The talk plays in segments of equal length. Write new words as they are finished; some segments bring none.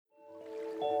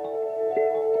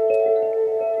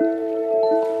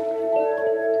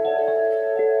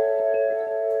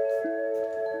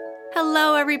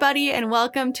everybody, and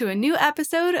welcome to a new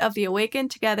episode of the Awaken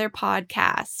Together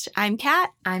podcast. I'm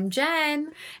Kat. I'm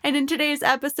Jen. And in today's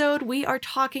episode, we are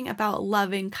talking about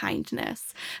loving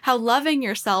kindness, how loving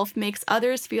yourself makes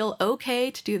others feel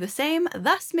okay to do the same,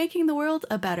 thus making the world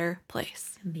a better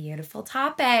place. Beautiful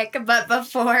topic. But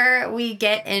before we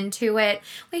get into it,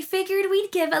 we figured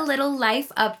we'd give a little life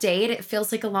update. It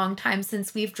feels like a long time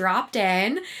since we've dropped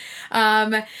in.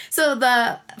 So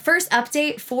the first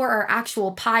update for our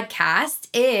actual podcast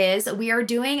is we are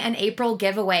doing an April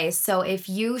giveaway. So if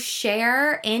you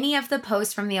share any of the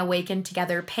posts from the Awaken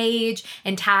Together page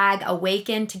and tag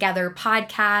Awaken Together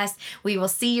podcast, we will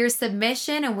see your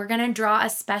submission and we're going to draw a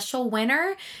special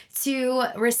winner to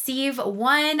receive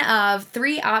one of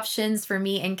 3 options for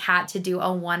me and Kat to do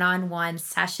a one-on-one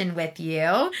session with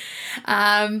you.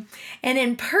 And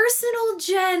in personal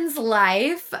Jen's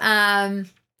life,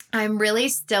 I'm really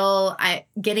still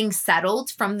getting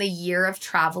settled from the year of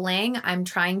traveling. I'm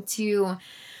trying to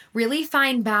really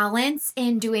find balance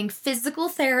in doing physical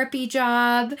therapy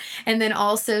job and then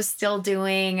also still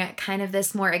doing kind of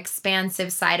this more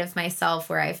expansive side of myself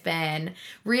where I've been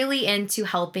really into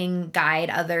helping guide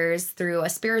others through a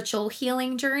spiritual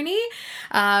healing journey.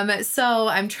 So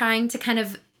I'm trying to kind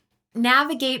of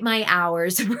navigate my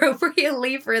hours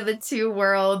appropriately for the 2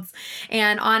 worlds.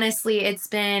 And honestly, it's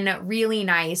been really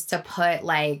nice to put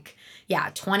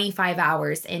 25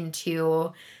 hours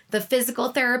into the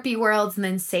physical therapy worlds and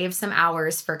then save some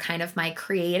hours for kind of my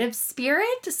creative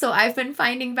spirit. So I've been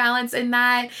finding balance in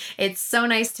that. It's so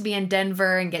nice to be in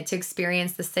Denver and get to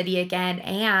experience the city again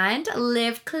and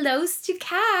live close to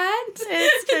Kat.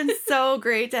 It's been so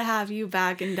great to have you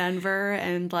back in Denver,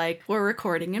 and we're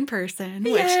recording in person,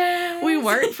 which we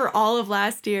weren't for all of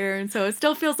last year, and so it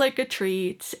still feels like a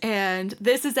treat. And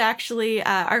this is actually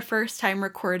our first time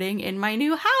recording in my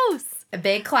new house. A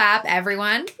big clap,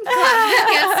 everyone. Clap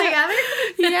your hands together.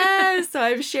 Yeah, so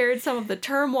I've shared some of the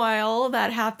turmoil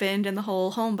that happened in the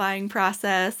whole home buying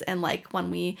process. And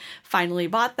when we finally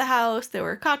bought the house, there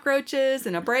were cockroaches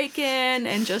and a break-in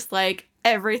and just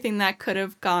everything that could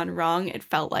have gone wrong, it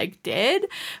felt like did.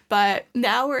 But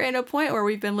now we're in a point where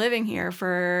we've been living here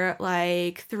for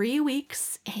 3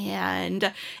 weeks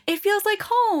and it feels like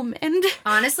home. And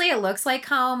honestly, it looks like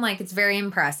home. It's very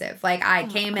impressive. I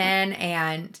came in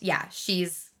and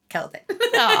she's killed it.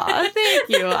 Oh, thank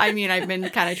you. I mean, I've been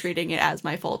kind of treating it as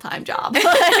my full-time job,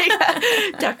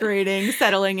 decorating,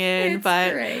 settling in, it's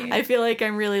but great. I feel like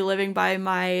I'm really living by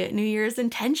my New Year's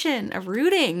intention of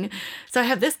rooting. So I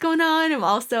have this going on. I'm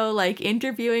also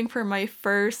interviewing for my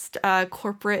first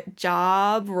corporate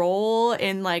job role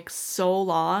in so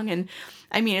long. And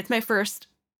I mean, it's my first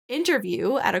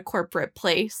interview at a corporate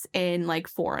place in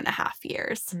 4.5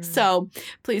 years. So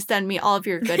please send me all of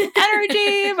your good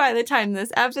energy. By the time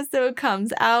this episode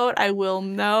comes out, I will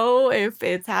know if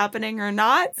it's happening or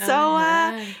not. So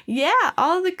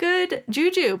all the good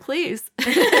juju, please.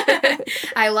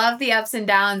 I love the ups and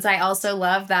downs. I also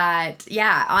love that,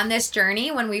 on this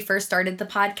journey, when we first started the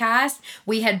podcast,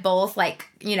 we had both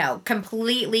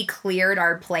completely cleared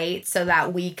our plate so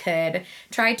that we could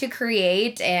try to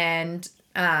create and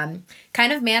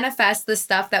kind of manifest the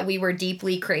stuff that we were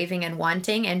deeply craving and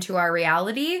wanting into our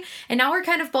reality. And now we're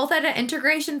kind of both at an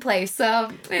integration place.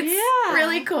 So it's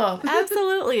really cool.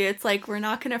 Absolutely. It's we're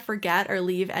not going to forget or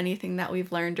leave anything that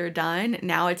we've learned or done.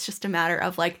 Now it's just a matter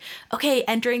of okay,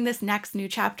 entering this next new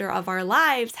chapter of our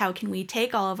lives, how can we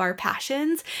take all of our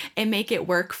passions and make it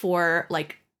work for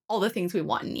all the things we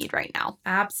want and need right now.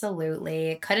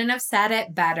 Absolutely. Couldn't have said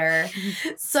it better.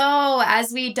 So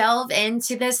as we delve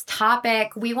into this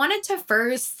topic, we wanted to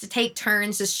first take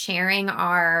turns just sharing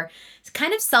our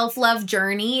kind of self-love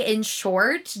journey in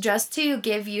short, just to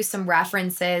give you some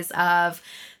references of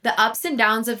the ups and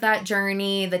downs of that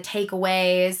journey, the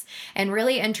takeaways, and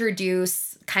really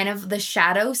introduce kind of the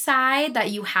shadow side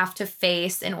that you have to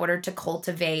face in order to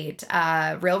cultivate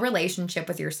a real relationship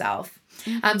with yourself.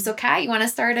 So Kat, you want to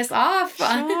start us off?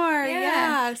 Sure,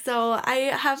 yeah. So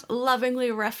I have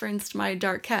lovingly referenced my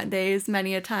dark cat days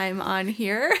many a time on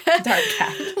here. Dark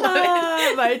cat.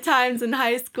 My times in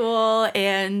high school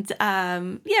and,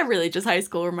 really just high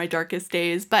school were my darkest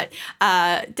days. But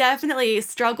definitely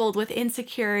struggled with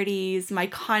insecurities, my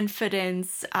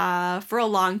confidence for a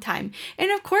long time. And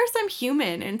of course, I'm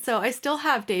human. And so I still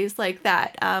have days like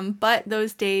that. But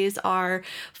those days are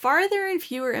farther and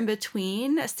fewer in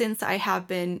between since I have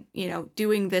been,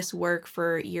 doing this work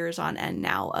for years on end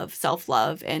now of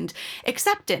self-love and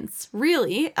acceptance.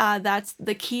 Really, that's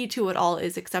the key to it all,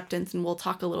 is acceptance. And we'll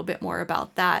talk a little bit more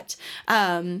about that.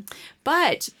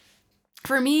 But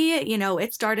for me,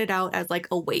 it started out as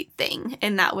a weight thing.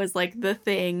 And that was the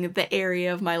thing, the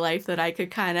area of my life that I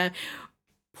could kind of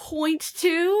point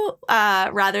to,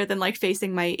 rather than like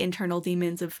facing my internal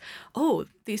demons of, oh,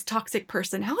 these toxic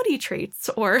personality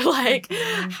traits, or like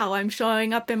how I'm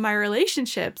showing up in my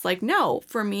relationships. Like, no,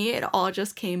 for me, it all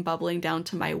just came bubbling down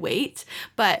to my weight.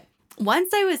 But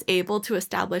once I was able to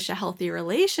establish a healthy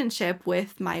relationship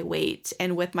with my weight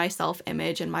and with my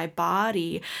self-image and my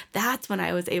body, that's when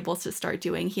I was able to start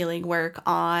doing healing work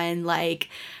on like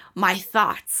my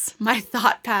thoughts, my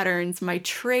thought patterns, my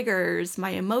triggers, my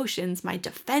emotions, my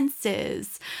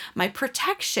defenses, my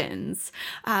protections,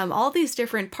 all these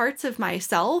different parts of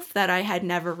myself that I had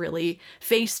never really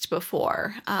faced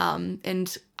before.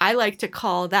 And I like to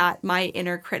call that my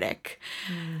inner critic.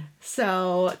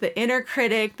 So the inner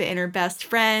critic, the inner best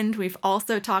friend, we've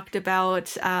also talked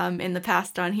about in the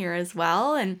past on here as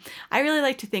well. And I really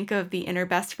like to think of the inner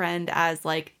best friend as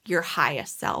like your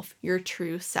highest self, your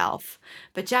true self.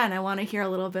 But Jen, I want to hear a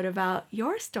little bit about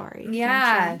your story.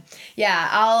 Yeah. Yeah.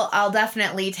 I'll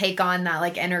definitely take on that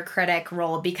like inner critic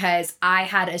role, because I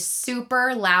had a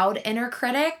super loud inner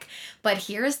critic. But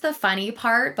here's the funny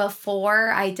part: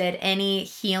 before I did any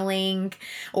healing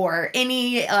or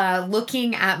any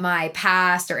looking at my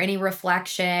past or any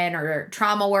reflection or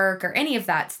trauma work or any of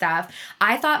that stuff,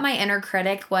 I thought my inner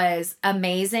critic was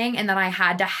amazing and that I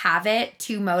had to have it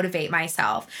to motivate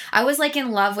myself. I was like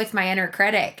in love with my inner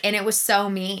critic, and it was so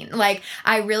mean. Like,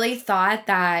 I really thought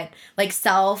that like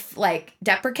self like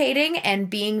deprecating and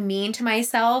being mean to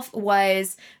myself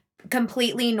was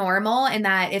completely normal, and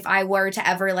that if I were to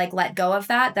ever like let go of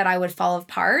that I would fall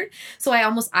apart. So I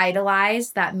almost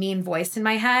idolized that mean voice in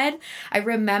my head. I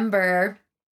remember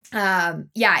and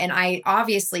I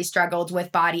obviously struggled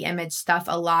with body image stuff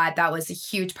a lot. That was a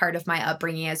huge part of my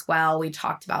upbringing as well. We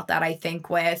talked about that, I think,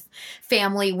 with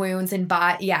family wounds and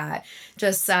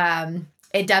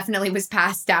it definitely was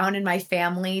passed down in my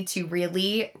family to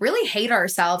really, really hate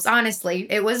ourselves. Honestly,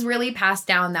 it was really passed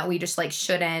down that we just like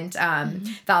shouldn't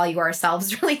value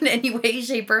ourselves really in any way,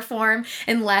 shape, or form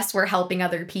unless we're helping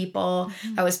other people.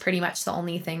 That was pretty much the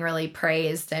only thing really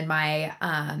praised in my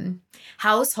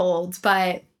household.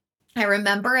 But I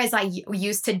remember as I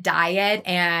used to diet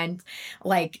and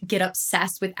like get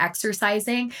obsessed with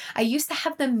exercising, I used to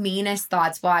have the meanest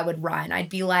thoughts while I would run. I'd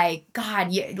be like,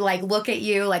 God, look at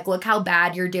you, like, look how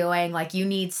bad you're doing. Like, you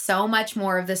need so much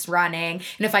more of this running.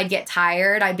 And if I'd get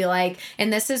tired, I'd be like,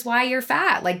 and this is why you're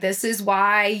fat. Like, this is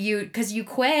why because you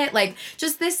quit. Like,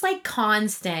 just this like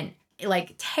constant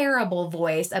like terrible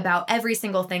voice about every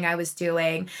single thing I was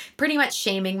doing, pretty much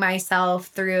shaming myself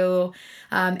through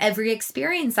every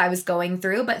experience I was going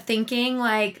through, but thinking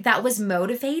like that was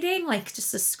motivating, like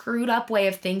just a screwed up way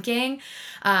of thinking.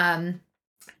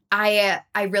 I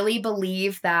really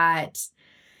believe that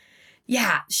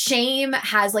shame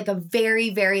has like a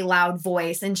very, very loud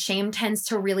voice, and shame tends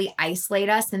to really isolate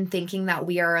us in thinking that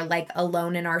we are like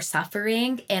alone in our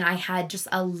suffering. And I had just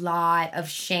a lot of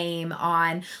shame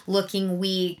on looking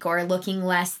weak or looking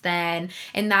less than.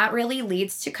 And that really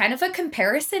leads to kind of a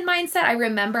comparison mindset. I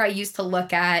remember I used to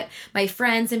look at my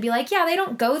friends and be like, yeah, they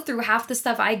don't go through half the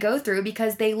stuff I go through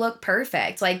because they look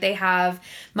perfect. Like, they have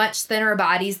much thinner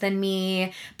bodies than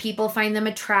me. People find them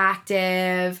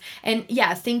attractive. And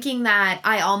thinking that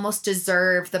I almost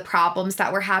deserve the problems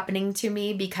that were happening to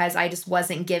me because I just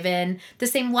wasn't given the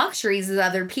same luxuries as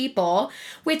other people,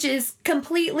 which is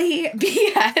completely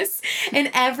BS.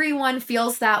 And everyone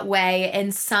feels that way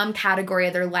in some category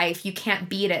of their life. You can't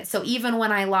beat it. So even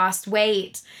when I lost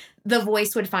weight, the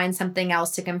voice would find something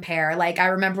else to compare. Like, I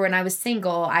remember when I was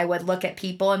single, I would look at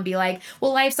people and be like,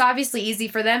 well, life's obviously easy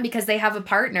for them because they have a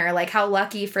partner. Like, how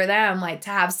lucky for them, like,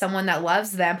 to have someone that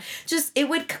loves them. Just, it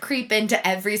would creep into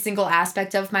every single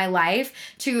aspect of my life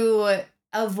to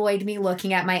avoid me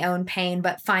looking at my own pain,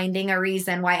 but finding a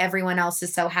reason why everyone else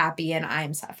is so happy and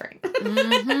I'm suffering.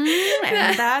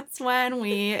 And that's when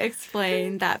we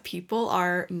explain that people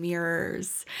are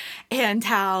mirrors, and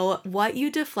how what you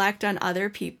deflect on other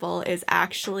people is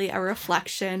actually a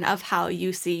reflection of how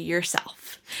you see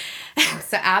yourself.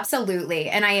 So absolutely.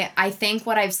 And I think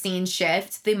what I've seen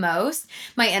shift the most,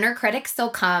 my inner critic still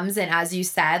comes. And as you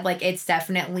said, like, it's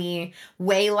definitely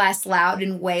way less loud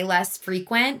and way less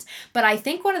frequent. But I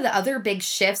think one of the other big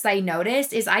shifts I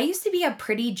noticed is I used to be a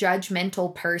pretty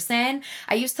judgmental person.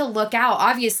 I used to look out,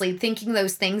 obviously thinking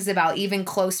those things about even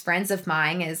close friends of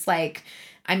mine is like,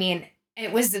 I mean,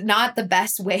 it was not the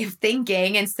best way of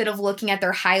thinking. Instead of looking at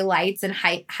their highlights and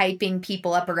hyping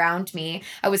people up around me,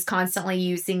 I was constantly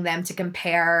using them to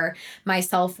compare my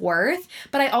self-worth.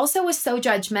 But I also was so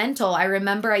judgmental. I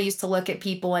remember I used to look at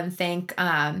people and think,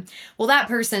 well, that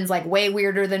person's like way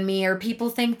weirder than me, or people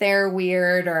think they're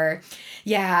weird, or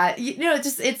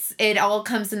it all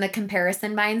comes in the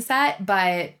comparison mindset.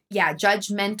 But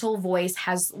judgmental voice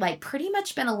has like pretty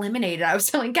much been eliminated. I was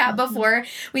telling Kat before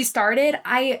we started,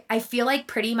 I feel like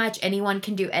pretty much anyone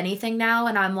can do anything now.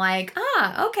 And I'm like,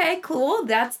 okay, cool.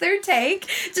 That's their take.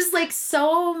 Just like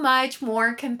so much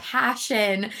more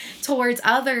compassion towards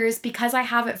others because I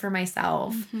have it for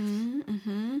myself.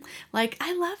 Like,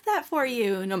 I love that for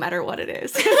you, no matter what it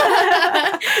is. Yeah,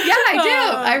 I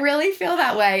do. I really feel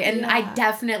that way. And I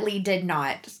definitely did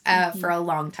not for a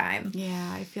long time.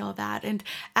 Yeah, I feel that. And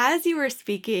as you were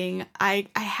speaking, I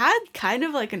had kind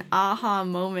of like an aha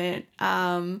moment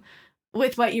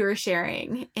with what you were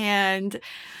sharing. And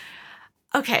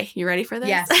okay, you ready for this?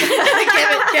 Yes.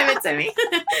 give it to me.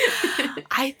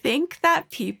 I think that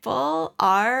people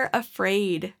are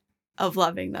afraid of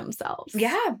loving themselves.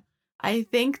 Yeah. I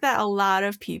think that a lot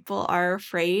of people are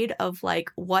afraid of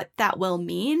like what that will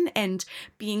mean and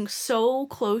being so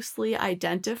closely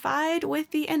identified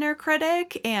with the inner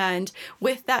critic and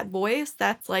with that voice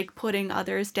that's like putting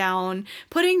others down,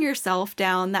 putting yourself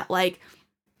down, that like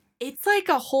it's like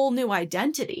a whole new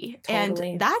identity.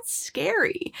 Totally. And that's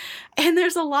scary. And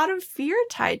there's a lot of fear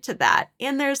tied to that.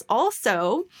 And there's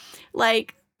also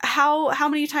like how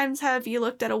many times have you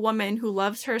looked at a woman who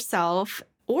loves herself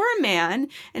or a man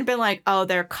and been like, oh,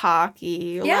 they're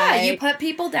cocky. Yeah, like, you put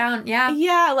people down. Yeah.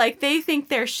 Yeah, like they think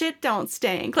their shit don't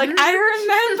stink. Like I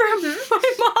remember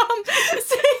my mom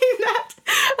saying that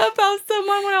about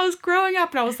someone when I was growing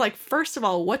up. And I was like, first of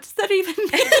all, what does that even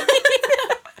mean?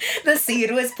 The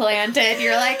seed was planted.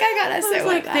 You're like, I gotta sit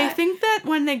with that. They think that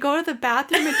when they go to the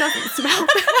bathroom, it doesn't smell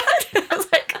bad. I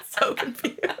was like, so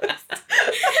confused.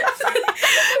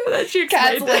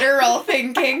 Kat's literal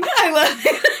thinking. I love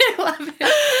it. I love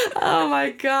it. Oh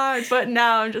my God. But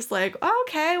now I'm just like,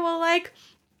 okay, well, like,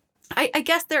 I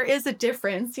guess there is a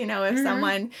difference, you know, if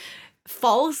someone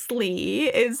falsely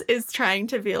is trying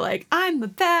to be like, I'm the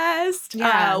best.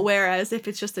 Yeah. Whereas if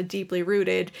it's just a deeply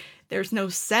rooted, there's no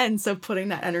sense of putting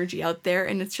that energy out there.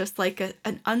 And it's just like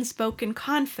an unspoken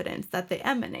confidence that they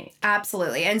emanate.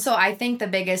 Absolutely. And so I think the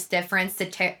biggest difference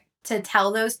to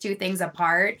tell those two things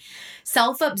apart,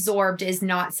 self-absorbed is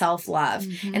not self-love.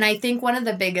 And I think one of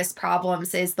the biggest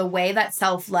problems is the way that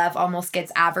self-love almost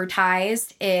gets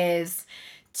advertised is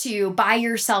to buy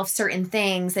yourself certain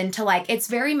things and to like, it's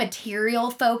very material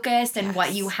focused and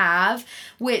what you have,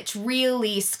 which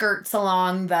really skirts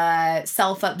along the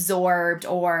self-absorbed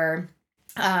or,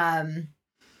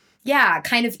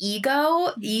 kind of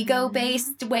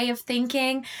ego-based way of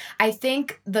thinking. I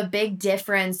think the big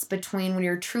difference between when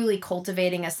you're truly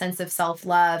cultivating a sense of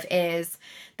self-love is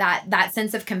that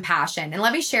sense of compassion. And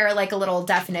let me share like a little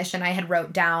definition I had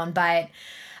wrote down, but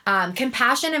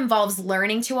compassion involves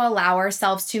learning to allow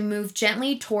ourselves to move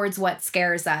gently towards what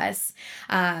scares us.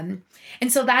 And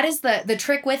so that is the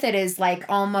trick with it, is like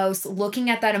almost looking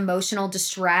at that emotional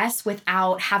distress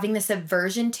without having this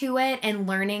aversion to it and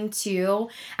learning to,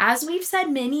 as we've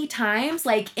said many times,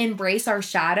 like embrace our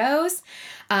shadows.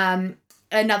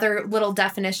 Another little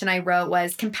definition I wrote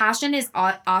was compassion is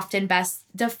often best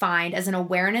defined as an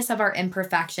awareness of our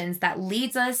imperfections that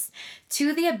leads us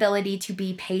to the ability to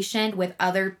be patient with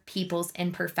other people's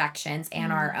imperfections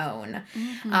and our own.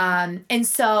 And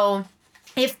so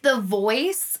if the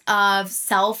voice of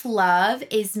self-love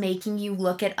is making you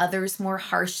look at others more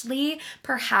harshly,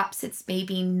 perhaps it's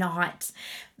maybe not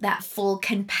that full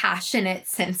compassionate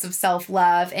sense of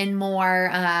self-love and more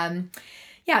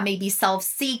maybe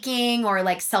self-seeking or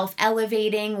like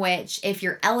self-elevating, which if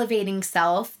you're elevating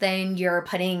self, then you're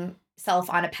putting self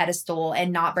on a pedestal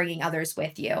and not bringing others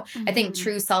with you. I think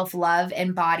true self-love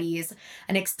embodies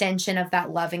an extension of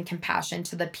that love and compassion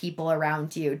to the people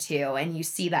around you too. And you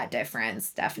see that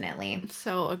difference, definitely.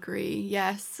 So agree.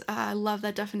 Yes. I love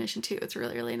that definition too. It's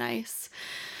really, really nice.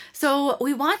 So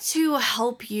we want to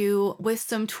help you with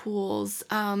some tools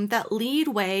that lead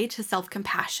way to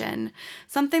self-compassion.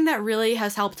 Something that really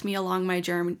has helped me along my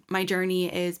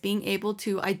journey is being able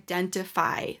to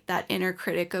identify that inner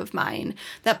critic of mine,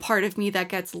 that part of me that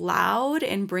gets loud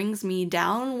and brings me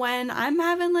down when I'm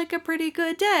having like a pretty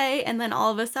good day. And then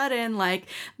all of a sudden, like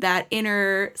that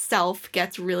inner self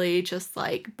gets really just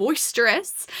like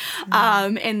boisterous.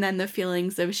 And then the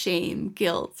feelings of shame,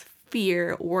 guilt,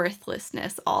 fear,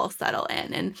 worthlessness all settle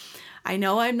in. And I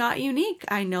know I'm not unique.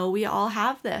 I know we all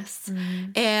have this.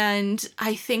 And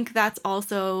I think that's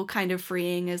also kind of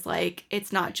freeing, is like,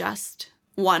 it's not just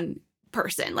one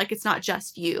person. Like, it's not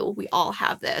just you. We all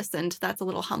have this. And that's a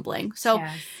little humbling. So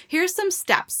here's some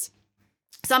steps.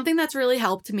 Something that's really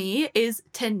helped me is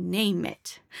to name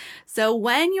it. So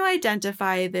when you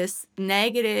identify this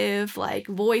negative like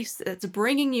voice that's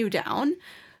bringing you down,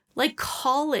 like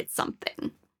call it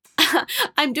something.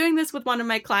 I'm doing this with one of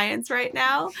my clients right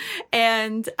now,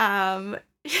 and I'm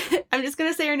just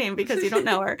gonna say her name because you don't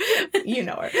know her. You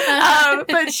know her.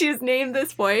 But she's named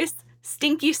this voice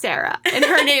Stinky Sarah, and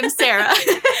her name's Sarah.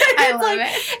 I love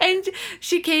it. And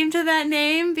she came to that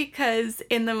name because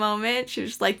in the moment she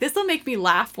was like, "This will make me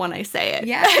laugh when I say it."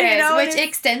 Yes, You know, which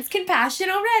extends compassion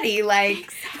already. Like,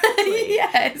 Exactly.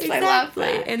 yes, Exactly. I love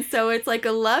that. And so it's like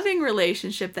a loving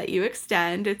relationship that you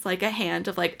extend. It's like a hand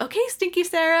of like, "Okay, Stinky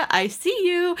Sarah, I see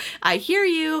you. I hear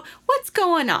you. What's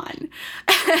going on?"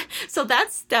 So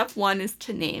that's step 1, is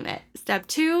to name it. Step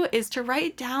 2 is to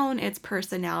write down its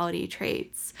personality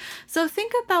traits. So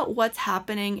think about what's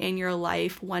happening in your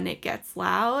life when it gets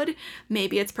loud.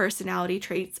 Maybe its personality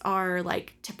traits are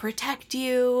like to protect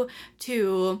you,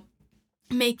 to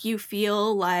make you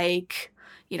feel like,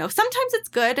 sometimes it's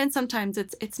good and sometimes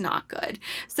it's not good.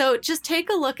 So just take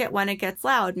a look at when it gets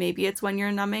loud. Maybe it's when you're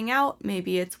numbing out.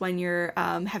 Maybe it's when you're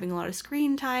having a lot of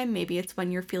screen time. Maybe it's when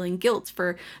you're feeling guilt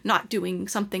for not doing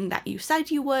something that you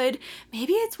said you would.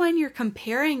 Maybe it's when you're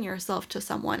comparing yourself to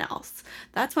someone else.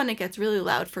 That's when it gets really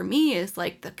loud for me, is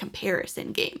like the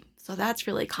comparison game. So that's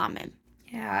really common.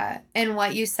 Yeah. And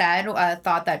what you said,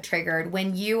 thought that triggered,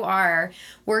 when you are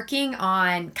working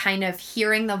on kind of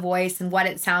hearing the voice and what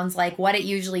it sounds like, what it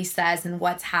usually says, and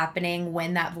what's happening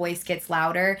when that voice gets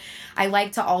louder. I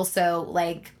like to also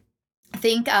like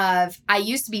think of, I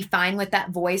used to be fine with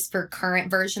that voice for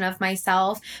current version of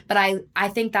myself, but I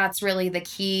think that's really the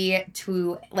key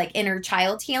to like inner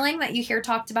child healing that you hear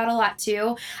talked about a lot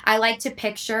too. I like to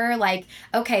picture like,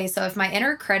 okay, so if my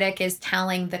inner critic is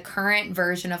telling the current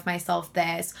version of myself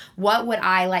this, what would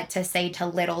I like to say to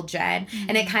little Jen? Mm-hmm.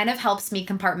 And it kind of helps me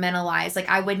compartmentalize. Like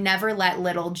I would never let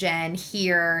little Jen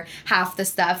hear half the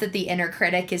stuff that the inner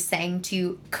critic is saying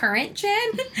to current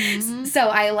Jen. Mm-hmm. So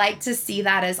I like to see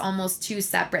that as almost two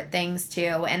separate things too.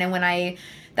 And then when I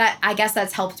guess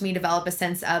that's helped me develop a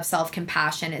sense of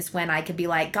self-compassion, is when I could be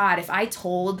like, God, if I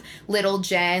told little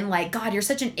Jen, like, God, you're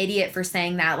such an idiot for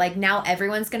saying that. Like now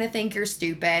everyone's going to think you're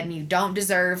stupid and you don't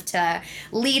deserve to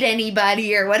lead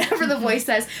anybody, or whatever the voice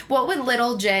says. What would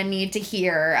little Jen need to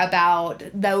hear about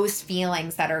those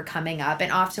feelings that are coming up?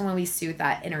 And often when we soothe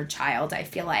that inner child, I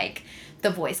feel like the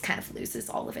voice kind of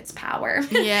loses all of its power.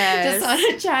 Yes. Just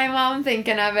want to chime on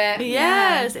thinking of it.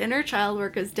 Yes. Yeah. Inner child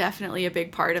work is definitely a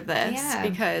big part of this. Yeah.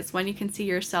 Because when you can see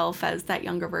yourself as that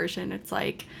younger version, it's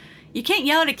like, you can't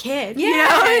yell at a kid.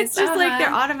 Yeah, it's just like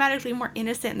they're automatically more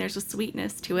innocent and there's a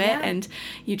sweetness to it. Yeah. And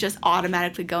you just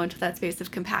automatically go into that space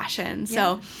of compassion.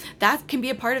 So that can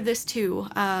be a part of this too.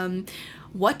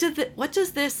 What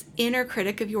does this inner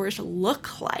critic of yours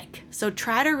look like? So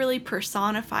try to really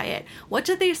personify it. What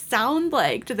do they sound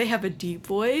like? Do they have a deep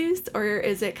voice, or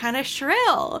is it kind of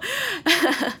shrill?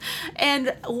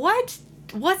 And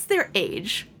what's their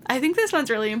age? I think this one's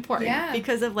really important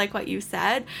because of like what you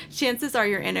said. Chances are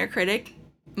your inner critic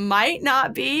might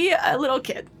not be a little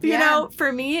kid. You know,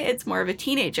 for me, it's more of a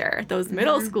teenager. Those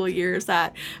middle school years,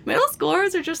 that middle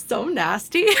schoolers are just so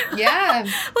nasty. Yeah.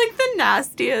 Like the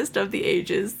nastiest of the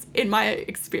ages in my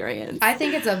experience. I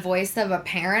think it's a voice of a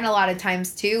parent a lot of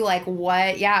times too. Like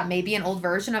what, maybe an old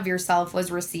version of yourself was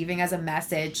receiving as a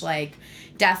message, like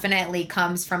definitely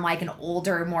comes from like an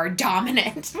older, more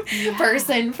dominant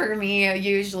person for me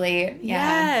usually.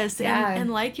 Yes.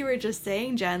 And like you were just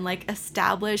saying, Jen, like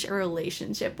establish a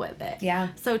relationship with it. Yeah.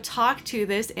 So talk to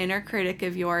this inner critic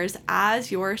of yours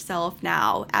as yourself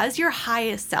now, as your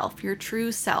highest self, your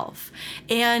true self,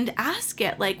 and ask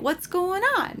it like, what's going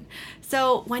on?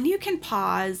 So when you can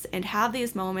pause and have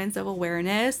these moments of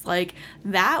awareness, like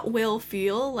that will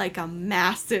feel like a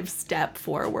massive step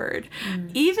forward.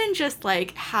 Even just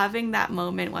like having that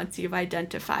moment once you've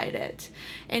identified it.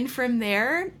 And from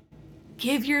there,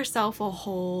 give yourself a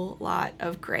whole lot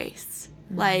of grace.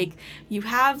 Like you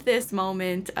have this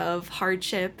moment of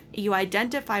hardship, you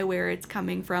identify where it's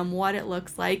coming from, what it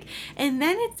looks like, and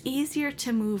then it's easier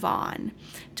to move on,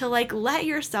 to like let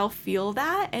yourself feel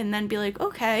that and then be like,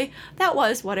 okay, that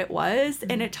was what it was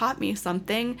and it taught me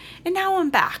something and now I'm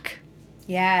back.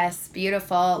 Yes,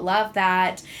 beautiful. Love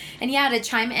that. And to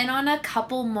chime in on a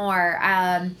couple more,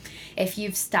 if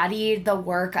you've studied the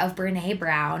work of Brené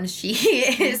Brown, she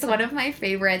is one of my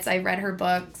favorites. I've read her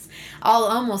books,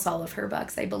 almost all of her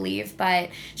books, I believe, but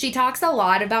she talks a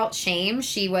lot about shame.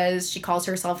 She calls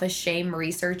herself a shame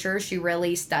researcher. She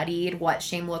really studied what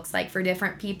shame looks like for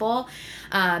different people.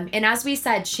 And as we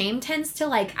said, shame tends to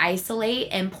like isolate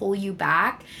and pull you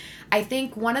back. I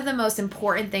think one of the most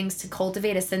important things to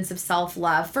cultivate a sense of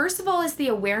self-love, first of all, is the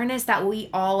awareness that we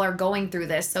all are going through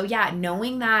this. So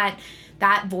knowing that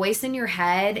that voice in your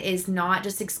head is not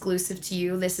just exclusive to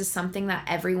you. This is something that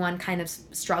everyone kind of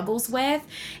struggles with.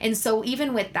 And so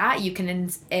even with that, you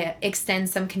can extend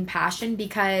some compassion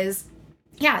because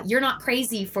yeah, you're not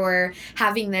crazy for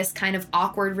having this kind of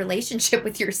awkward relationship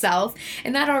with yourself.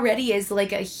 And that already is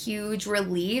like a huge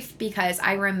relief, because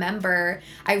I remember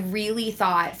I really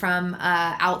thought from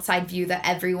outside view that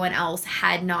everyone else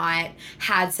had not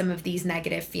had some of these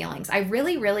negative feelings. I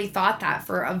really, really thought that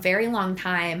for a very long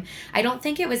time. I don't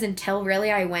think it was until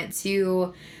really I went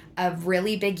to a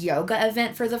really big yoga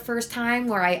event for the first time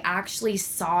where I actually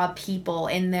saw people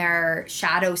in their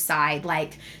shadow side,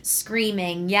 like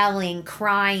screaming, yelling,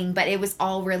 crying, but it was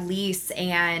all release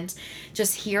and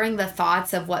just hearing the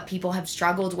thoughts of what people have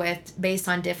struggled with based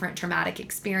on different traumatic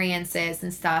experiences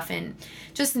and stuff. And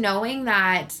just knowing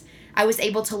that I was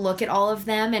able to look at all of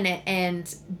them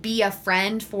and be a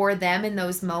friend for them in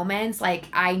those moments. Like,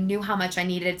 I knew how much I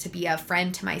needed to be a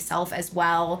friend to myself as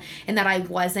well, and that I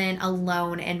wasn't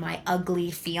alone in my ugly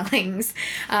feelings.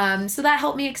 So that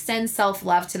helped me extend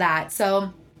self-love to that.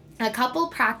 So a couple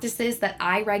practices that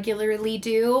I regularly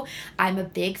do. I'm a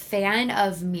big fan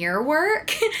of mirror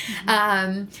work.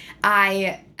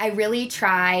 I really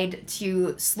tried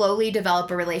to slowly develop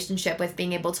a relationship with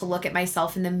being able to look at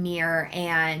myself in the mirror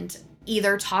and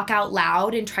either talk out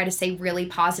loud and try to say really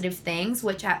positive things,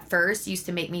 which at first used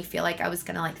to make me feel like I was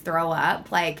gonna like throw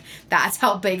up. Like, that's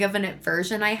how big of an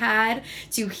aversion I had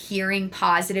to hearing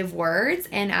positive words.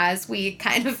 And as we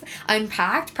kind of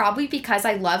unpacked, probably because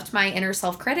I loved my inner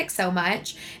self-critic so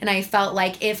much, and I felt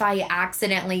like if I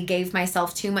accidentally gave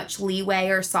myself too much leeway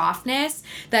or softness,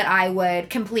 that I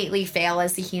would completely fail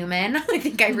as a human. I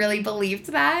think I really believed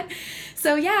that.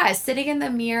 So yeah, sitting in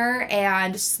the mirror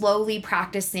and slowly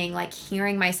practicing, like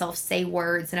hearing myself say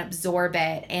words and absorb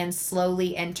it and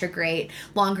slowly integrate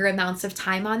longer amounts of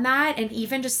time on that. And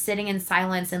even just sitting in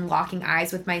silence and locking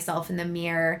eyes with myself in the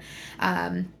mirror.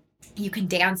 You can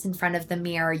dance in front of the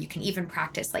mirror. You can even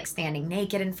practice like standing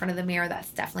naked in front of the mirror. That's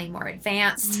definitely more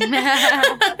advanced. But yeah,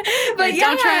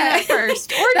 don't try that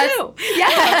first, or do.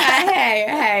 Yeah,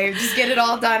 hey, just get it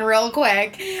all done real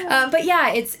quick. But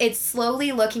yeah, it's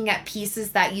slowly looking at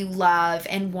pieces that you love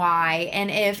and why. And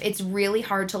if it's really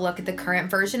hard to look at the current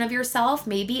version of yourself,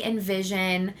 maybe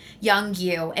envision young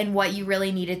you and what you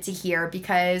really needed to hear,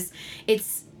 because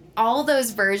it's all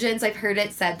those versions. I've heard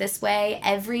it said this way: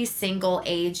 every single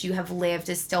age you have lived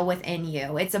is still within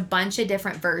you. It's a bunch of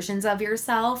different versions of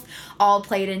yourself all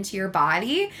played into your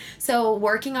body. So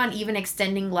working on even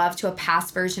extending love to a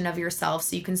past version of yourself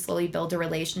so you can slowly build a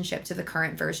relationship to the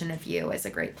current version of you is a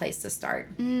great place to start.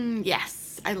 Yes.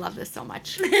 I love this so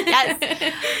much. Yes.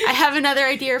 I have another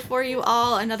idea for you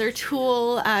all, another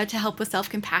tool to help with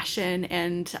self-compassion,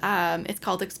 and it's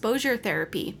called exposure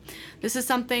therapy. This is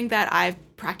something that I've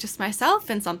practiced myself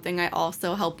and something I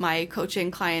also help my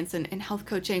coaching clients and health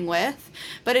coaching with.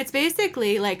 But it's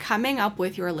basically like coming up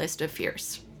with your list of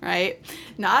fears, right?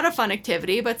 Not a fun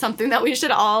activity, but something that we should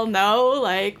all know.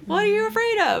 Like, what are you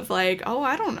afraid of? Like, oh,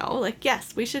 I don't know. Like,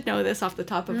 yes, we should know this off the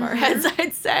top of our heads,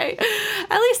 I'd say.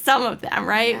 At least some of them,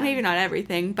 right? Yeah. Maybe not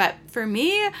everything. But for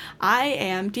me, I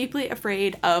am deeply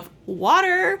afraid of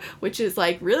water, which is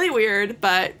like really weird,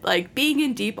 but like being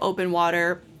in deep open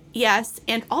water, yes.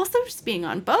 And also just being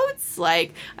on boats.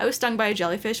 Like, I was stung by a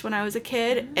jellyfish when I was a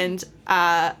kid, and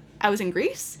I was in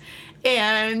Greece.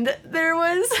 And there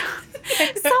was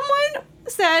someone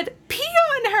said, pee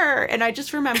on her. And I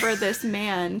just remember this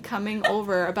man coming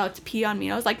over about to pee on me.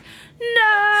 And I was like,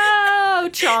 no,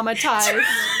 traumatized.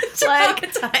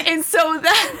 Like, and so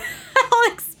that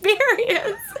whole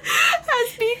experience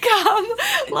has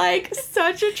become like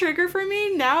such a trigger for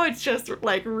me. Now it's just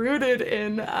like rooted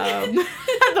in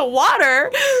the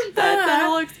water. That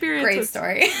whole experience. Great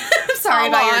story. Sorry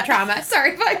about your trauma.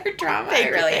 Sorry about your trauma.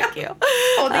 Thank you.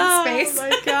 Holding space. Oh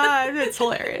my God. It's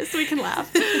hilarious. We can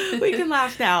laugh. We can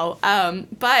laugh now.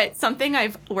 But something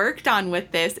I've worked on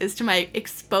with this is to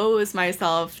expose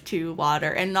myself to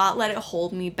water and not let it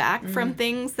hold me back from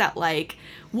things that like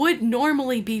would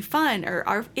normally be fun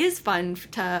or is fun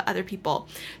to other people.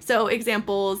 So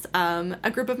examples,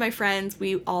 a group of my friends,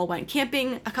 we all went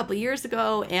camping a couple years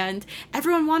ago, and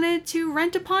everyone wanted to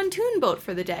rent a pontoon boat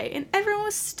for the day, and everyone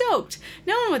was stoked.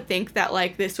 No one would think that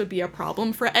like this would be a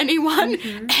problem for anyone,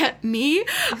 me.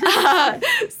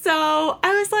 So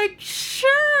I was like, sure,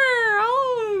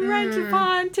 I'll rent a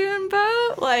pontoon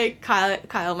boat. Like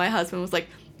Kyle, my husband, was like,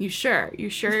 You sure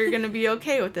you're going to be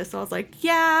okay with this? So I was like,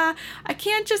 yeah, I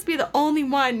can't just be the only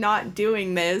one not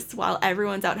doing this while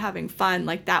everyone's out having fun.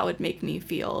 Like, that would make me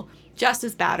feel just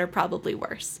as bad or probably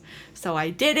worse. So I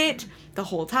did it. The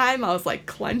whole time I was like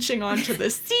clenching onto the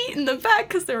seat in the back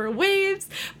because there were waves.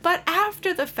 But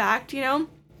after the fact, you know,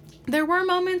 there were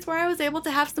moments where I was able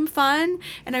to have some fun,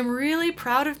 and I'm really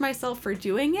proud of myself for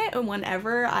doing it. And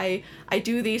whenever I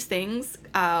do these things,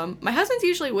 my husband's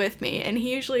usually with me, and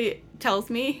he usually tells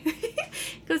me,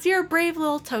 he goes, "You're a brave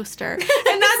little toaster."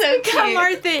 And that's So become cute.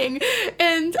 our thing.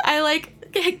 And I like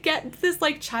get this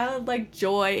like childlike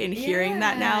joy in hearing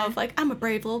that now of like, I'm a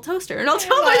brave little toaster. And I'll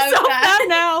tell love myself that. that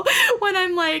now when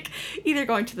I'm like either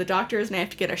going to the doctors and I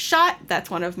have to get a shot. That's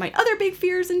one of my other big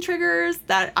fears and triggers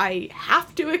that I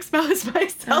have to expose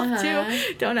myself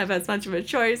to. Don't have as much of a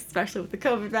choice, especially with the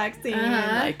COVID vaccine.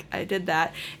 Like I did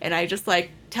that, and I just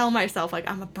like tell myself like,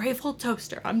 I'm a brave little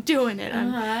toaster. I'm doing it.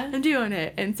 I'm doing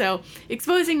it. And so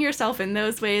exposing yourself in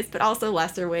those ways, but also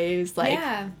lesser ways, like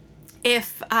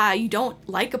if you don't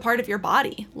like a part of your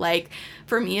body. Like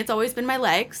for me, it's always been my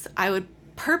legs. I would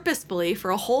purposefully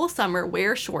for a whole summer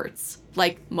wear shorts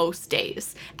like most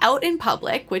days out in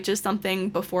public, which is something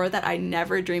before that I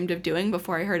never dreamed of doing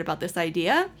before I heard about this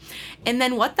idea. And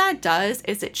then what that does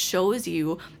is it shows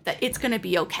you that it's going to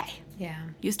be okay. Yeah.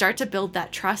 You start to build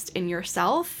that trust in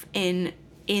yourself, in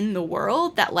the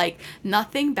world, that like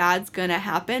nothing bad's gonna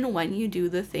happen when you do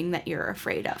the thing that you're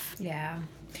afraid of. Yeah.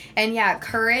 And yeah,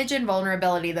 courage and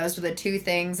vulnerability, those were the two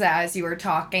things as you were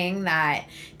talking that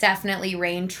definitely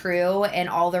reign true in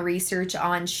all the research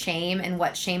on shame and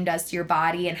what shame does to your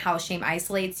body and how shame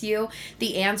isolates you.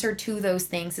 The answer to those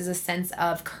things is a sense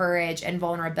of courage and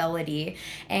vulnerability.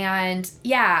 And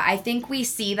yeah, I think we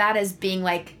see that as being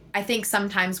like, I think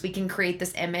sometimes we can create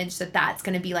this image that that's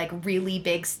going to be like really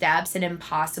big steps and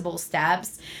impossible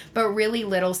steps, but really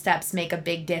little steps make a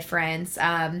big difference.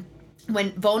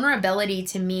 When vulnerability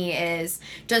to me is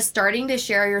just starting to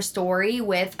share your story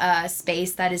with a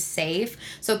space that is safe.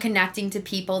 So connecting to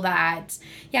people that,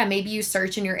 maybe you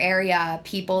search in your area,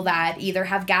 people that either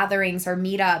have gatherings or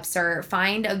meetups, or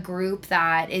find a group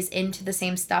that is into the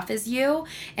same stuff as you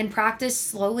and practice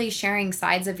slowly sharing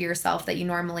sides of yourself that you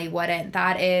normally wouldn't.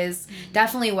 That is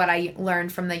definitely what I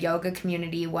learned from the yoga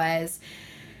community was,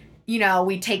 you know,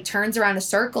 we'd take turns around a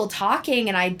circle talking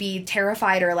and I'd be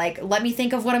terrified or like, let me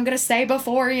think of what I'm going to say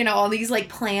before, you know, all these like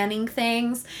planning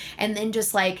things, and then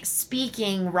just like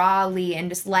speaking rawly and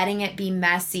just letting it be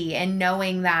messy and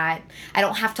knowing that I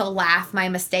don't have to laugh my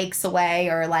mistakes away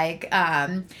or like,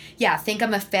 think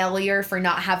I'm a failure for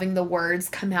not having the words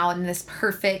come out in this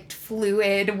perfect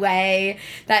fluid way,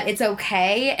 that it's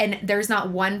okay. And there's not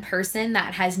one person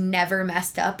that has never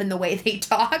messed up in the way they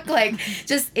talk. Like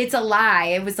just, it's a lie.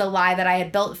 It was a lie that I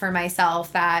had built for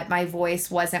myself, that my voice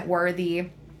wasn't worthy.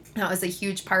 That was a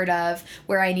huge part of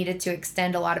where I needed to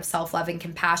extend a lot of self-love and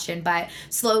compassion, but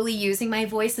slowly using my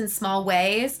voice in small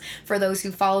ways. For those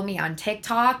who follow me on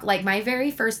TikTok, like my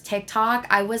very first TikTok,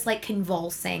 I was like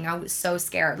convulsing. I was so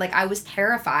scared. Like I was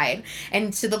terrified.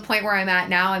 And to the point where I'm at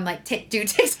now, I'm like, do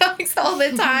TikToks all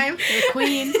the time. You're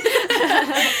queen.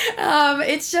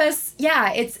 It's just,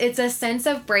 it's a sense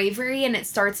of bravery, and it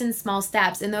starts in small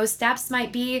steps. And those steps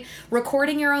might be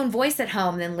recording your own voice at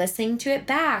home, then listening to it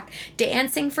back,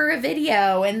 dancing for a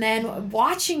video, and then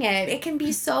watching it. It can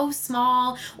be so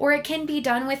small, or it can be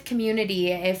done with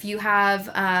community if you have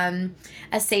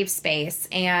a safe space.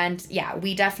 And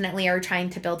we definitely are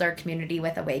trying to build our community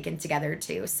with Awaken Together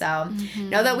too. So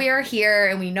know that we are here,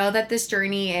 and we know that this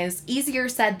journey is easier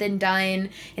said than done,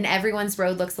 and everyone's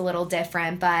road looks a little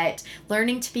different, but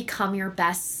learning to become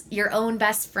your own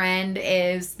best friend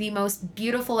is the most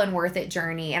beautiful and worth it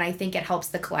journey. And I think it helps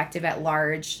the collective at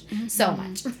large so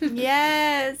much.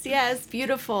 Yes,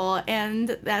 beautiful.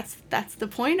 And that's the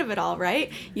point of it all,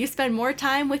 right? You spend more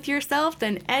time with yourself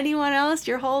than anyone else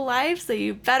your whole life, so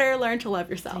you better learn to love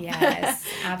yourself. Yes,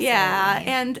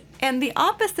 absolutely. And the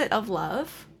opposite of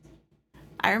love,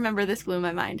 I remember this blew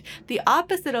my mind. The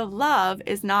opposite of love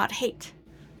is not hate.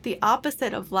 The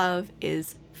opposite of love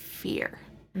is fear.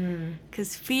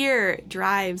 Because fear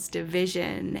drives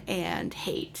division and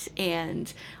hate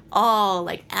and all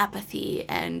like apathy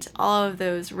and all of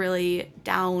those really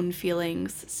down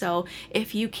feelings. So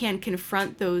if you can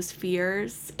confront those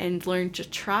fears and learn to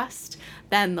trust,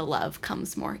 then the love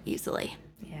comes more easily.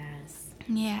 Yes.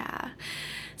 Yeah.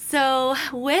 So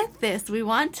with this, we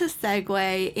want to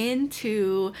segue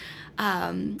into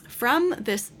from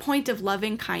this point of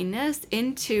loving kindness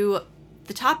into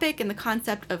the topic and the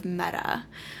concept of metta.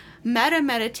 Metta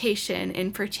meditation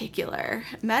in particular.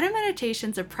 Metta meditation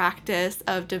is a practice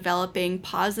of developing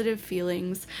positive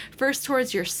feelings first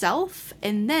towards yourself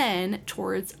and then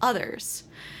towards others.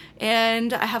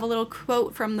 And I have a little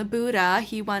quote from the Buddha.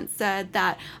 He once said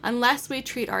that unless we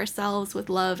treat ourselves with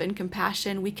love and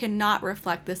compassion, we cannot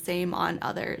reflect the same on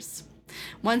others.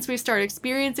 Once we start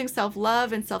experiencing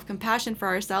self-love and self-compassion for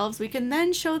ourselves, we can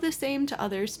then show the same to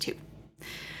others too.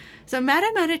 So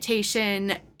metta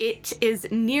meditation, it is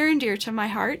near and dear to my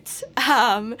heart.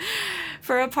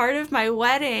 For a part of my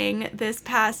wedding this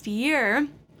past year,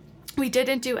 we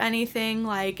didn't do anything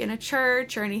like in a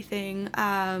church or anything,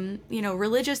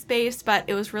 religious based, but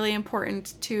it was really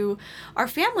important to our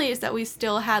families that we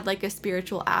still had like a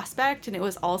spiritual aspect, and it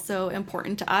was also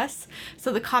important to us.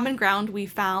 So the common ground we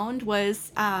found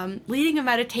was leading a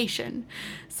meditation.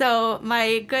 So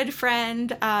my good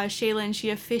friend, Shaylin, she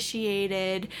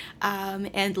officiated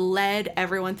and led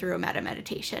everyone through a metta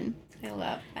meditation. I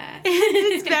love that.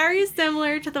 It's very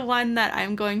similar to the one that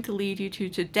I'm going to lead you to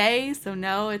today. So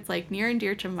no, it's like near and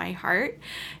dear to my heart.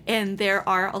 And there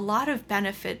are a lot of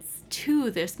benefits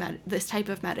to this type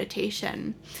of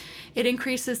meditation. It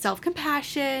increases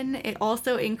self-compassion. It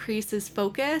also increases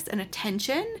focus and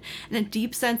attention and a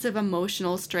deep sense of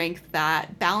emotional strength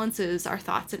that balances our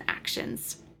thoughts and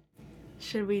actions.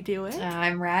 Should we do it?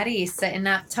 I'm ready, sitting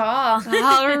up tall.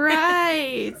 All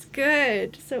right,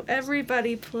 good. So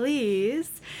everybody,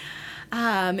 please,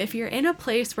 if you're in a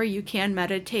place where you can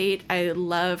meditate, I'd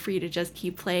love for you to just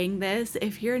keep playing this.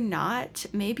 If you're not,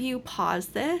 maybe you pause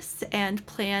this and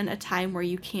plan a time where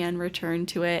you can return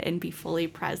to it and be fully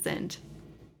present.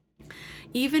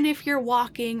 Even if you're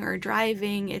walking or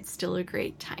driving, it's still a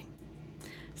great time.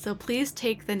 So please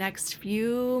take the next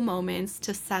few moments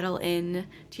to settle in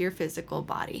to your physical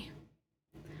body.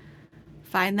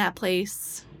 Find that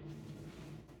place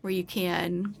where you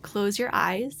can close your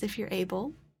eyes if you're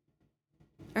able,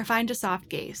 or find a soft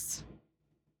gaze.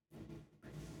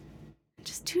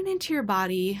 Just tune into your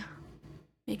body,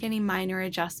 make any minor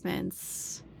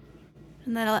adjustments,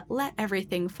 and then let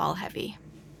everything fall heavy.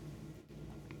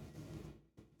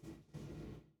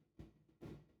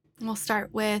 We'll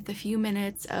start with a few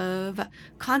minutes of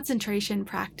concentration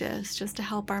practice just to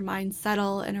help our mind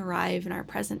settle and arrive in our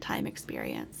present time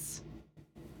experience.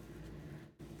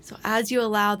 So as you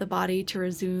allow the body to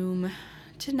resume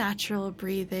to natural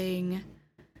breathing,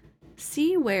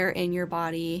 see where in your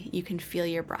body you can feel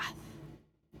your breath.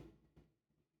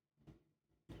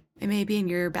 It may be in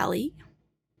your belly,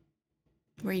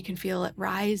 where you can feel it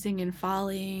rising and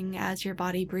falling as your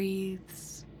body breathes.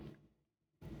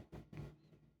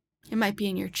 It might be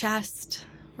in your chest,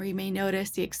 where you may notice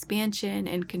the expansion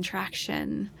and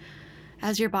contraction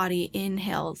as your body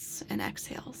inhales and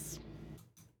exhales.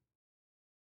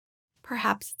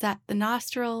 Perhaps it's at the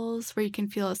nostrils, where you can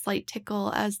feel a slight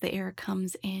tickle as the air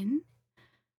comes in,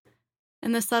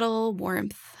 and the subtle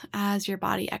warmth as your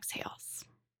body exhales.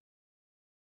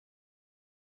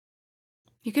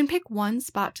 You can pick one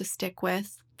spot to stick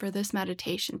with for this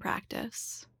meditation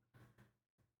practice.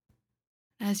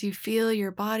 As you feel your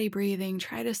body breathing,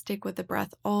 try to stick with the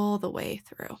breath all the way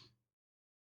through.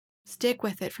 Stick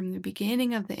with it from the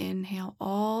beginning of the inhale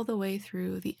all the way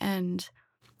through the end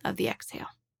of the exhale.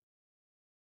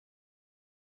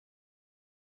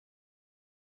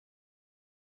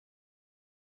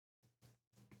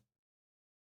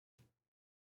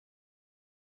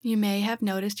 You may have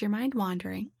noticed your mind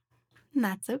wandering, and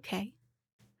that's okay.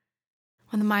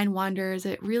 When the mind wanders,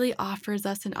 it really offers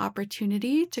us an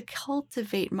opportunity to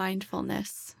cultivate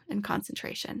mindfulness and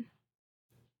concentration.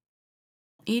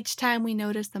 Each time we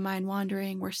notice the mind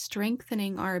wandering, we're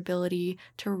strengthening our ability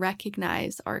to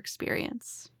recognize our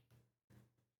experience.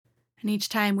 And each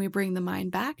time we bring the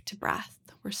mind back to breath,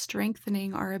 we're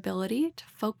strengthening our ability to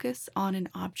focus on an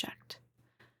object.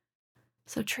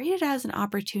 So treat it as an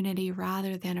opportunity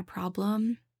rather than a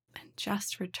problem, and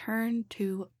just return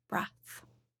to breath.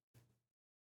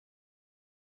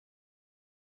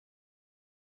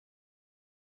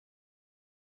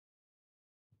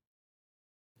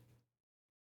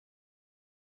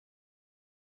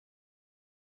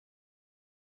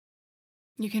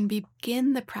 You can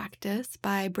begin the practice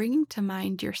by bringing to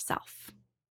mind yourself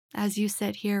as you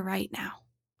sit here right now.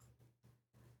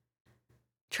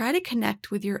 Try to connect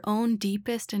with your own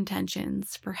deepest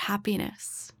intentions for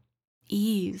happiness,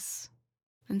 ease,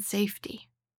 and safety.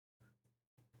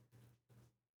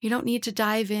 You don't need to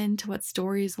dive into what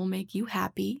stories will make you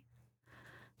happy,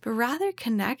 but rather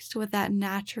connect with that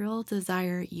natural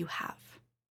desire you have.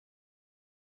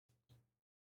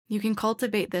 You can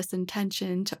cultivate this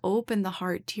intention to open the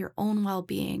heart to your own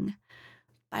well-being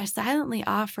by silently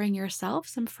offering yourself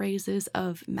some phrases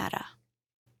of metta.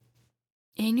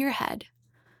 In your head,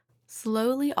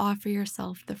 slowly offer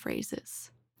yourself the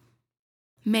phrases.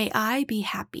 May I be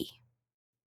happy.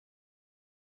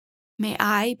 May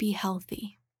I be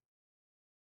healthy.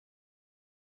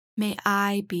 May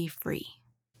I be free.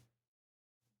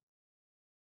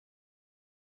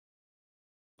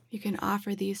 You can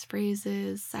offer these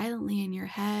phrases silently in your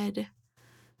head,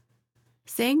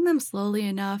 saying them slowly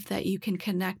enough that you can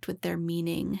connect with their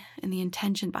meaning and the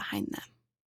intention behind them.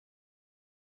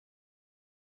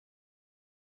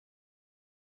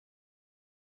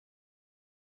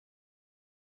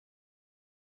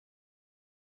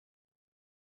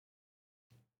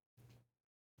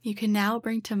 You can now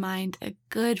bring to mind a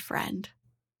good friend.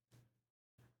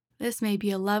 This may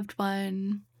be a loved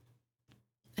one,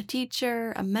 a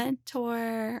teacher, a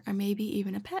mentor, or maybe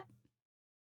even a pet.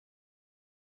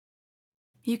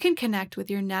 You can connect with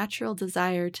your natural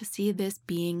desire to see this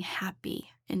being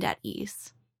happy and at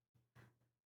ease.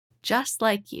 Just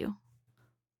like you,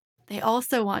 they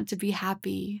also want to be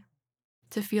happy,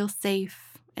 to feel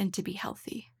safe, and to be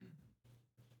healthy.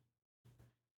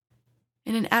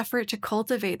 In an effort to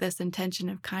cultivate this intention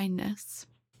of kindness,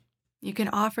 you can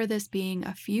offer this being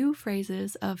a few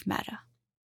phrases of metta.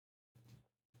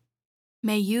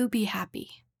 May you be happy.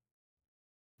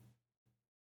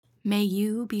 May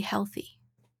you be healthy.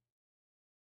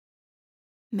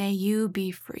 May you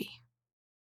be free.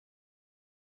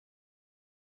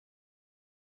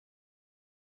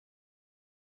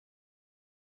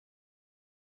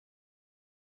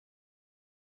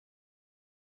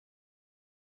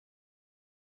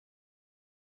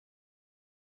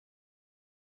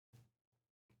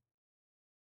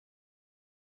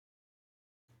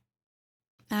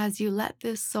 As you let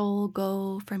this soul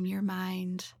go from your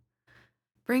mind,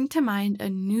 bring to mind a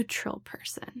neutral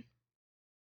person.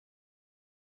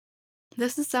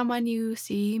 This is someone you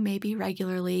see maybe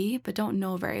regularly, but don't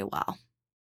know very well.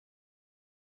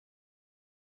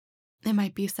 It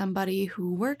might be somebody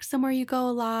who works somewhere you go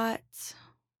a lot,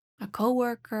 a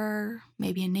coworker,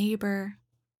 maybe a neighbor.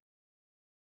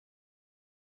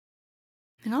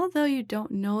 And although you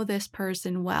don't know this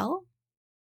person well,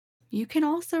 you can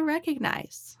also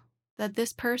recognize that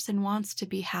this person wants to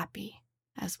be happy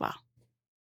as well.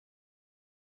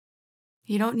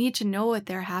 You don't need to know what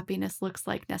their happiness looks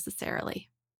like necessarily.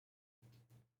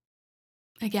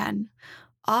 Again,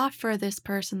 offer this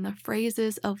person the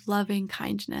phrases of loving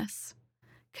kindness,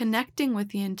 connecting with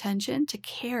the intention to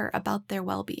care about their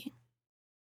well-being.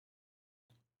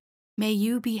 May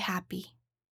you be happy.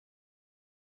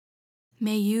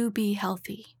 May you be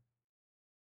healthy.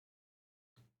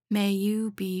 May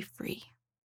you be free.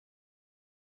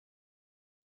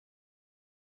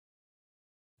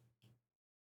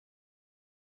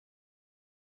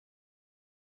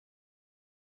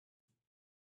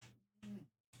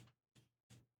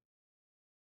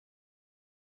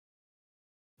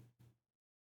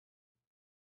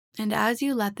 And as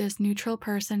you let this neutral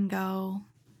person go,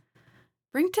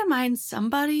 bring to mind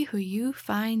somebody who you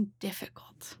find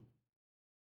difficult.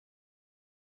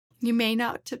 You may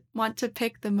not want to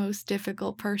pick the most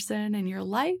difficult person in your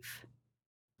life,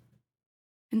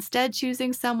 instead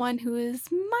choosing someone who is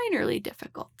minorly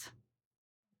difficult.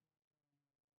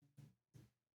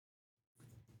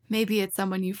 Maybe it's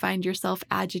someone you find yourself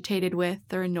agitated with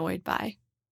or annoyed by.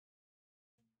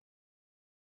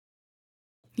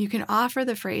 You can offer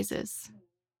the phrases,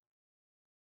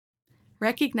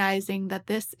 recognizing that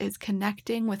this is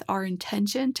connecting with our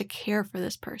intention to care for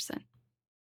this person.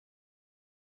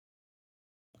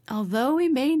 Although we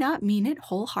may not mean it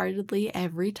wholeheartedly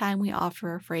every time we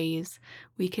offer a phrase,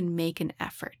 we can make an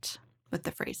effort with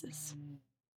the phrases.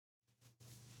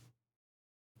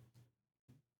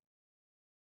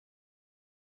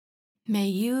 May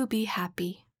you be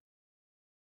happy.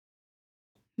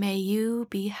 May you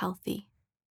be healthy.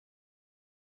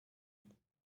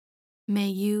 May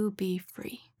you be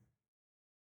free.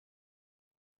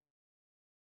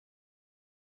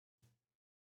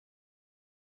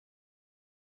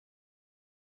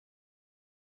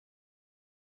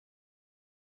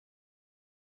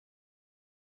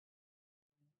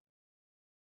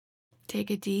 Take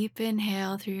a deep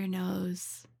inhale through your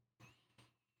nose.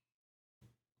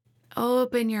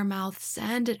 Open your mouth,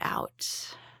 send it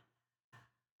out.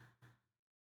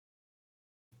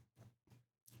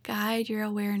 Guide your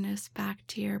awareness back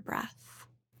to your breath,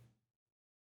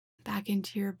 back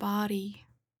into your body,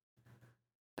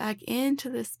 back into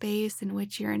the space in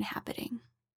which you're inhabiting.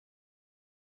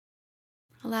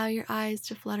 Allow your eyes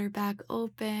to flutter back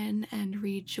open and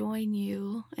rejoin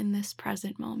you in this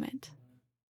present moment.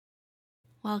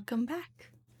 Welcome back.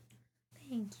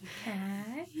 Thank you,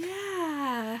 Kat.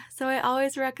 Yeah. So So I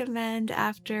always recommend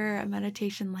after a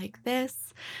meditation like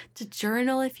this to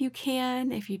journal if you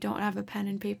can. If you don't have a pen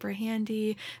and paper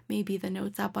handy, maybe the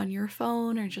notes up on your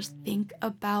phone, or just think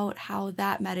about how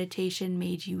that meditation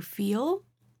made you feel,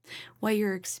 what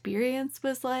your experience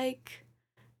was like,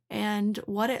 and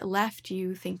what it left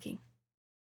you thinking.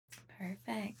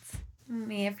 Perfect.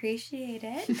 We appreciate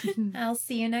it. I'll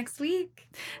see you next week.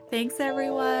 Thanks,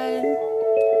 everyone.